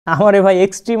আমারে ভাই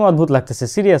এক্সট্রিম অদ্ভুত লাগতেছে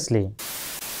সিরিয়াসলি।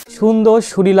 সুন্দর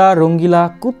সুরিলা রঙ্গিলা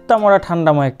কুত্তা মরা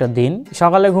ঠান্ডাময় একটা দিন।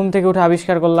 সকালে ঘুম থেকে উঠে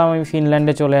আবিষ্কার করলাম আমি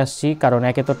ফিনল্যান্ডে চলে আসছি, কারণ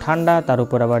একে তো ঠান্ডা, তার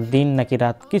উপর আবার দিন নাকি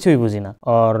রাত কিছুই বুঝি না,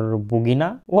 অর বুগি না,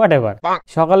 হোয়াট এভার।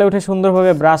 সকালে উঠে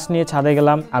সুন্দরভাবে ব্রাশ নিয়ে ছাদে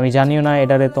গেলাম। আমি জানিও না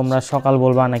এটারে তোমরা সকাল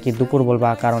বলবা নাকি দুপুর বলবা,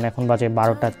 কারণ এখন বাজে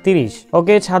 12:30।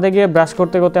 ওকে, ছাদে গিয়ে ব্রাশ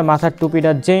করতে করতে মাথার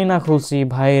টুপিটা যেই না খুলছি,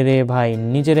 ভাই রে ভাই,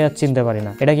 নিজেরে আর চিনতে পারি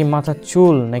না এটা কি মাথার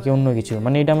চুল নাকি অন্য কিছু।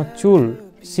 মানে এটা আমার চুল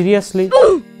সিরিয়াসলি।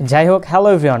 যাই হোক, হ্যালো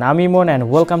এভরিওয়ান, আমি ইমন অ্যান্ড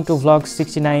ওয়েলকাম টু ব্লগ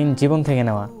 69, জীবন থেকে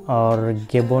নেওয়া আর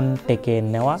গেবন থেকে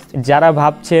নেওয়া। যারা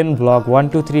ভাবছেন ব্লগ 1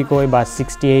 2 3 কই বা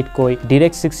 68 কই,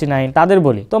 ডিরেক্ট 69, তাদের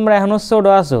বলি তোমরা এখনো ছোট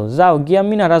আছো, যাও গিয়া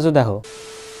মিনা রাজু দেখো।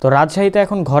 তো রাজশাহীতে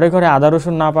এখন ঘরে ঘরে আদা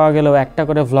রসুন না পাওয়া গেলেও একটা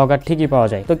করে ভ্লগার ঠিকই পাওয়া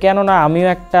যায়, তো কেন না আমিও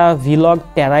একটা ভ্লগ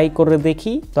ট্রাই করে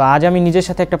দেখি। তো আজ আমি নিজের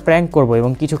সাথে একটা প্র্যাঙ্ক করব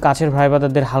এবং কিছু কাছের ভাই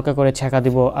ব্রাদারদের হালকা করে ছেঁকা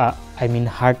দিব,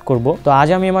 হার্ট করব। তো আজ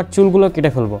আমি আমার চুলগুলো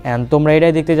কেটে ফেলবো, এন্ড তোমরা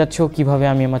এটাই দেখতে যাচ্ছ কিভাবে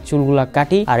আমি আমার চুলগুলো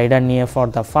কাটি, আর এটা নিয়ে for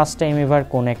the first time ever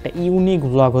কোন একটা ইউনিক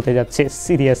ভ্লগ হতে যাচ্ছে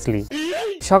সিরিয়াসলি।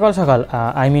 সকাল সকাল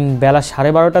বেলা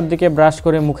 12:30টার দিকে ব্রাশ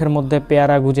করে মুখের মধ্যে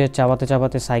পেয়ারা গুজে চাবাতে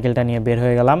চাবাতে সাইকেলটা নিয়ে বের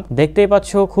হয়ে গেলাম। দেখতেই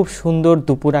পাচ্ছ খুব সুন্দর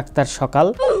দুপুর আক্তার সকাল,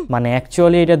 মানে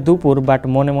অ্যাকচুয়ালি এটা দুপুর, বাট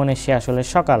মনে মনে সে আসলে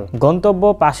সকাল। গন্তব্য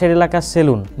পাশের এলাকার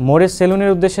সেলুন। মোড়ের সেলুনের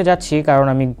উদ্দেশ্যে যাচ্ছি কারণ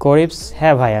আমি গরিবস।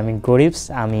 হ্যাঁ ভাই, আমি গরিবস।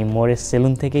 আমি মোড়ের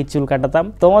সেলুন থেকেই চুল কাটাতাম,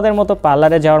 তোমাদের মতো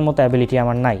পার্লারে যাওয়ার মতো অ্যাবিলিটি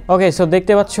আমার নাই। ওকে, সো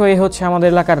দেখতে পাচ্ছ এই হচ্ছে আমাদের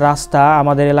এলাকার রাস্তা।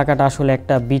 আমাদের এলাকাটা আসলে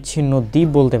একটা বিচ্ছিন্ন দ্বীপ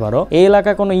বলতে পারো। এই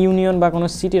এলাকা কোনো ইউনিয়ন বা কোনো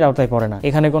সিটির আওতায় পড়ে না,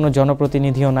 এখানে কোনো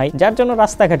জনপ্রতিনিধিও নাই, যার জন্য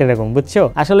রাস্তাঘাট এরকম, বুঝছো।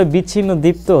 আসলে বিচ্ছিন্ন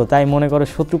দ্বীপ তো, তাই মনে করো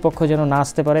শত্রুপক্ষ যেন না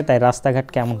আসতে পারে, তাই রাস্তাঘাট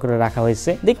কেমন করে রাখা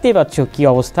হয়েছে। দেখতেই পাচ্ছ কি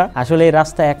অবস্থা। আসলে এই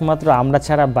রাস্তা একমাত্র আমরা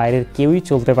ছাড়া বাইরের কেউই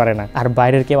চলতে পারে না, আর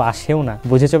বাইরের কেউ আসেও না।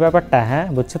 বুঝেছো ব্যাপারটা? হ্যাঁ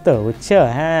বুঝছো তো? বুঝছো?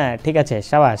 হ্যাঁ ঠিক আছে,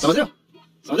 সাবাস।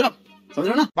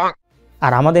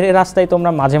 আর আমাদের এই রাস্তায়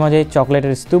তোমরা মাঝে মাঝে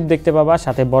চকলেটের স্তূপ দেখতে পাবা,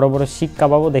 সাথে বড় বড় শিক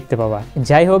কাবাবও দেখতে পাবা।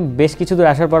 যাই হোক, বেশ কিছু দূর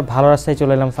আসার পর ভালো রাস্তায়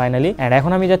চলে এলাম ফাইনালি। এন্ড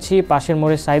এখন আমি যাচ্ছি পাশের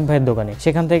মোড়ে সাইদ ভাইয়ের দোকানে,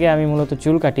 সেখান থেকে আমি মূলত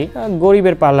চুল কাটি,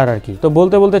 গরিবের পার্লার আর কি। তো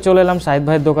বলতে বলতে চলে এলাম সাইদ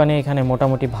ভাইয়ের দোকানে। এখানে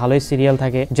মোটামুটি ভালোই সিরিয়াল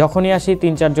থাকে, যখনই আসি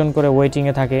 3-4 জন করে ওয়েটিং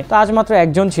এ থাকে। তো আজ মাত্র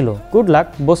একজন ছিল, গুড লাক,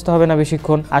 বসতে হবে না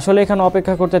বেশিক্ষণ। আসলে এখানে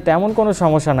অপেক্ষা করতে তেমন কোনো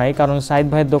সমস্যা নাই, কারণ সাইদ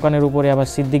ভাইয়ের দোকানের উপরে আবার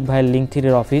সিদ্দিক ভাইয়ের লিঙ্ক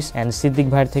 3 অফিস, এন্ড সিদ্দিক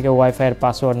ভাইয়ের থেকে ওয়াইফাই এর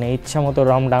পাসওয়ার্ড নিয়ে ইচ্ছা মতো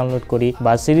রম ডাউনলোড করি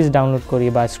বা সিরিজ ডাউনলোড করি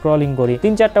বা স্ক্রলিং করি।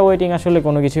 3-4টা ওয়েটিং আসলে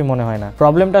কোনো কিছুই মনে হয় না।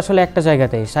 প্রবলেমটা আসলে একটা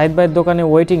জায়গাতেই, সাইদ ভাইয়ের দোকানে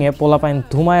ওয়েটিং এ পোলাপাইন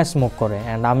ধুমায় স্মোক করে,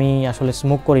 এন্ড আমি আসলে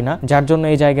স্মোক করি না, যার জন্য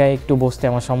এই জায়গায় একটু বসতে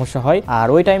আমার সমস্যা হয়। আর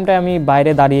ওই টাইমটা আমি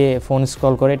বাইরে দাঁড়িয়ে ফোন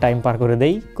স্ক্রল করে টাইম পার করে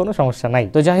দেই, কোনো সমস্যা নাই।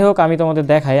 তো যাই হোক, আমি তোমাদের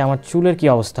দেখাই আমার চুলের কি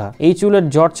অবস্থা। এই চুলের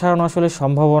জট ছাড়ানো আসলে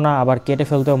সম্ভব না, আবার কেটে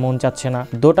ফেলতেও মন চাচ্ছে না।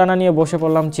 দোটানা নিয়ে বসে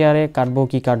পড়লাম চেয়ারে, কাটবো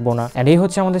কি কাটবো না। এন্ড এই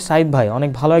হচ্ছে আমাদের সাইদ ভাই, অনেক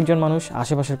ভালো একজন মানুষ।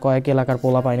 আশেপাশের কয়েক এলাকার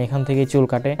পোলাপাইন এখান থেকেই চুল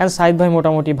কাটে, এন্ড সাইদ ভাই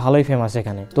মোটামুটি ভালোই ফেমাস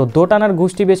এখানে। তো দোটানার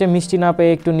গুষ্টি বেচে মিষ্টি না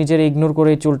পেয়ে একটু নিজের ইগনোর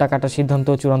করে চুলটা কাটার সিদ্ধান্ত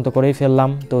চূড়ান্ত করেই ফেললাম।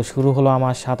 তো শুরু হলো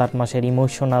আমার 7-8 মাসের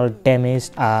ইমোশনাল ড্যামেজ,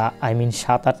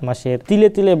 7-8 মাসের তিলে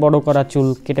তিলে বড় করা চুল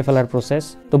কেটে ফেলার প্রসেস।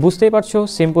 তো বুঝতেই পারছো,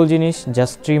 সিম্পল জিনিস,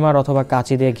 জাস্ট ট্রিমার অথবা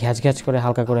কাঁচি দিয়ে ঘ্যাচ ঘ্যাচ করে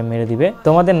হালকা করে মেরে দিবে।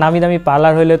 তোমাদের নামি দামি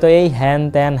পার্লার হইলে তো এই হ্যান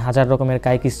ত্যান হাজার রকমের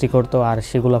কাইকিস্ট্রি করতো, আর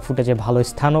সেগুলো ফুটেজে ভালো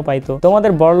স্থানও পাইতো।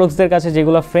 তোমাদের বড়লোকসদের কাছে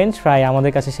যেগুলো ফ্রেঞ্চ ফ্রাই,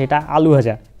 আমাদের কাছে সেটা আলু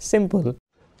ভাজা, simple.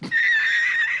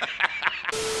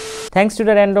 Thanks to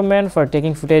the random man for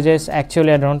taking footages.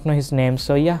 Actually, I don't know his name,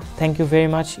 so yeah, thank you very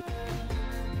much.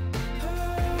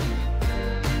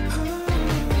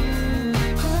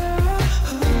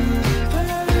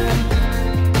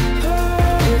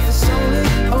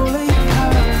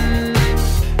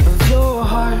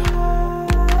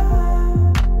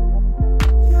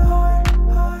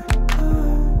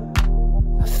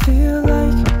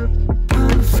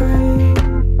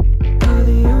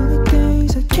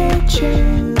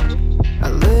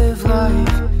 Life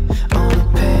on a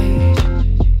page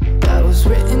that was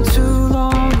written to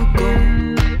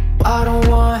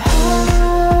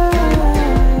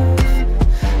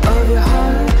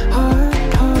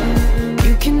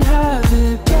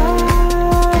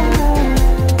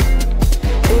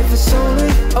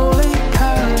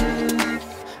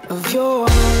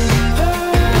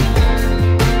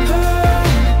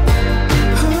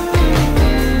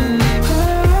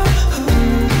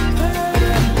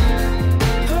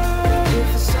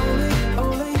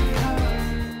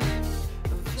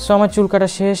so আমার চুল কাটা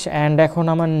শেষ and এখন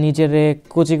আমার নিজেরে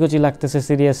কচি কচি লাগতেছে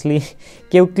সিরিয়াসলি।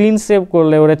 কেউ ক্লিন সেভ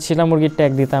করলে ওরা ছিলা মুরগির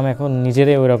ট্যাগ দিতাম, এখন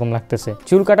নিজেরে ওই রকম লাগতেছে।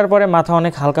 চুল কাটার পরে মাথা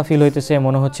অনেক হালকা ফিল হইতেছে,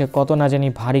 মনে হচ্ছে কত না জানি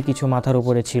ভারী কিছু মাথার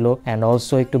উপরে ছিল অ্যান্ড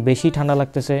অলসো একটু বেশি ঠান্ডা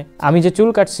লাগতেছে। আমি যে চুল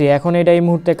কাটছি এখন এটা এই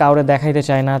মুহূর্তে কাউরে দেখাইতে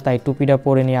চায় না, তাই টুপিটা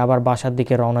পরে নিয়ে আবার বাসার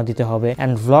দিকে রওনা দিতে হবে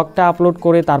অ্যান্ড ভ্লগটা আপলোড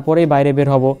করে তারপরেই বাইরে বের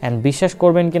হবো। অ্যান্ড বিশ্বাস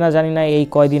করবেন কিনা জানি না, এই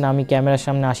কয়দিন আমি ক্যামেরার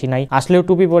সামনে আসি নাই, আসলেও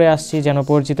টুপি পরে আসছি যেন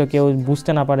পরিচিত কেউ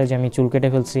বুঝতে না পারে যে আমি চুল কেটে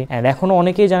ফেলছি। অ্যান্ড এখনো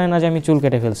অনেকেই জানে না যে আমি চুল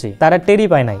কেটে ফেলছি, তারা টেরই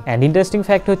পায় নাই। অ্যান্ড ইন্টারেস্টিং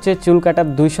ফ্যাক্ট হচ্ছে চুল কাটার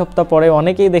 2 সপ্তাহ পরে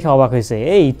অনেকেই দেখে অবাক হয়েছে,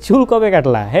 এই চুল কবে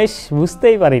কাটলা, হেস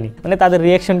বুঝতেই পারিনি। মানে তাদের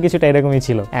রিয়াকশন কিছুটা এরকমই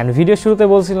ছিল। অ্যান্ড ভিডিও শুরুতে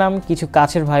বলছিলাম কিছু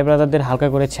কাছের ভাই ব্রাদারদের হালকা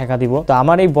করে ছেঁকা দিব। তো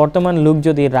আমার এই বর্তমান লুক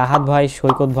যদি রাহাত ভাই,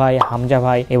 সৈকত ভাই, হামজা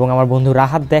ভাই এবং আমার বন্ধু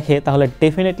রাহাত দেখে তাহলে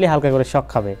ডেফিনেটলি হালকা করে শক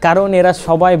খাবে, কারণ এরা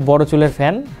সবাই বড় চুলের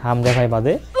ফ্যান, হামজা ভাই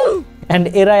বাদে। অ্যান্ড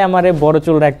এরাই আমারে বড়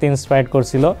চুল রাখতে ইন্সপায়ার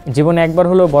করছিল। জীবনে একবার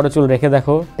হলেও বড় চুল রেখে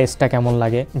দেখো টেস্টটা কেমন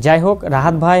লাগে। যাই হোক,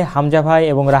 রাহাত ভাই, হামজা ভাই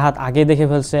এবং রাহাত আগে দেখে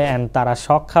ফেলছে অ্যান্ড তারা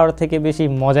শখ খাওয়ার থেকে বেশি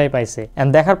মজাই পাইছে। অ্যান্ড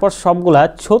দেখার পর সবগুলা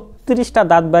 36টা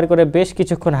দাঁত বের করে বেশ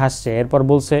কিছুক্ষণ হাসছে, এরপর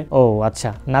বলছে, ও আচ্ছা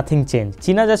নাথিং চেঞ্জ,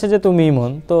 চিনা যাচ্ছে যে তুমি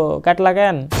ইমন, তো কাটলা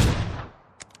কেন?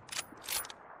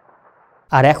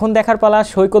 আর এখন দেখার পালা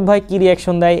সৈকত ভাই কি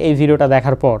রিয়াকশন দেয় এই ভিডিওটা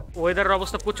দেখার পর। ওয়েদারের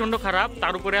অবস্থা প্রচন্ড খারাপ,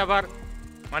 তার উপরে আবার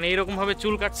মানে এরকম ভাবে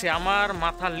চুল কাটছে, আমার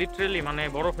মাথা লিটারেলি মানে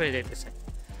বরফ হয়ে যাইতেছে,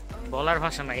 বলার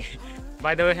ভাষা নাই।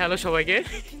 বাই দ্য ওয়ে, হ্যালো সবাইকে।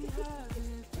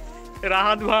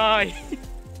 রাহাত ভাই,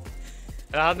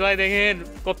 রাহাত ভাই দেখেন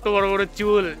কত বড় বড়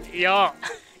চুল, ইয়া।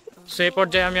 সেই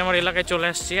পর্যায়ে আমি আমার এলাকায় চলে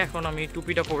আসছি, এখন আমি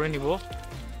টুপিটা পরে নিব,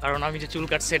 কারণ আমি যে চুল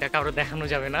কাটছি এটা কারো দেখানো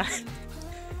যাবে না।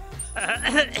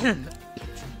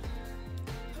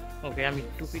 ওকে, আমি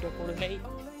টুপিটা পরে নেই।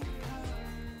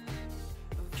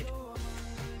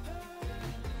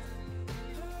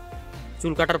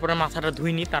 চুল কাটার পরে মাথাটা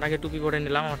ধুইনি, তার আগে টুপি পরে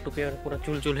নিলাম, আমার টুপি পুরো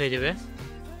চুল চুল হয়ে যাবে।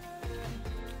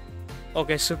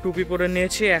 ওকে, সো টুপি পরে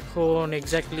নিয়েছি, এখন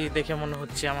এক্স্যাক্টলি দেখে মনে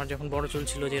হচ্ছে আমার যখন বড় চুল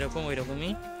ছিল যেরকম ওই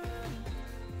রকমই।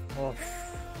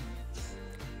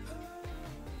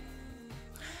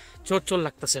 চোর চোর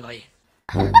লাগতেছে ভাই।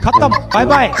 खत्म, bye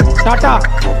bye, Tata,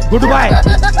 good bye,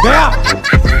 गया।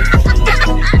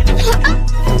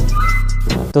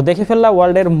 তো দেখে ফেললা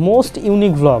ওয়ার্ল্ডের most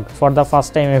unique vlog for the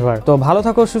first time ever. তো ভালো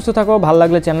থাকো, সুস্থ থাকো, ভালো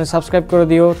লাগলে চ্যানেল সাবস্ক্রাইব করে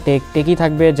দিও। টেকই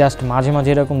থাকবে, জাস্ট মাঝে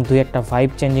মাঝে এরকম 2-1টা ভাইব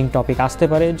চেঞ্জিং টপিক আসতে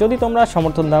পারে, যদি তোমরা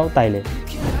সমর্থন দাও তাইলে।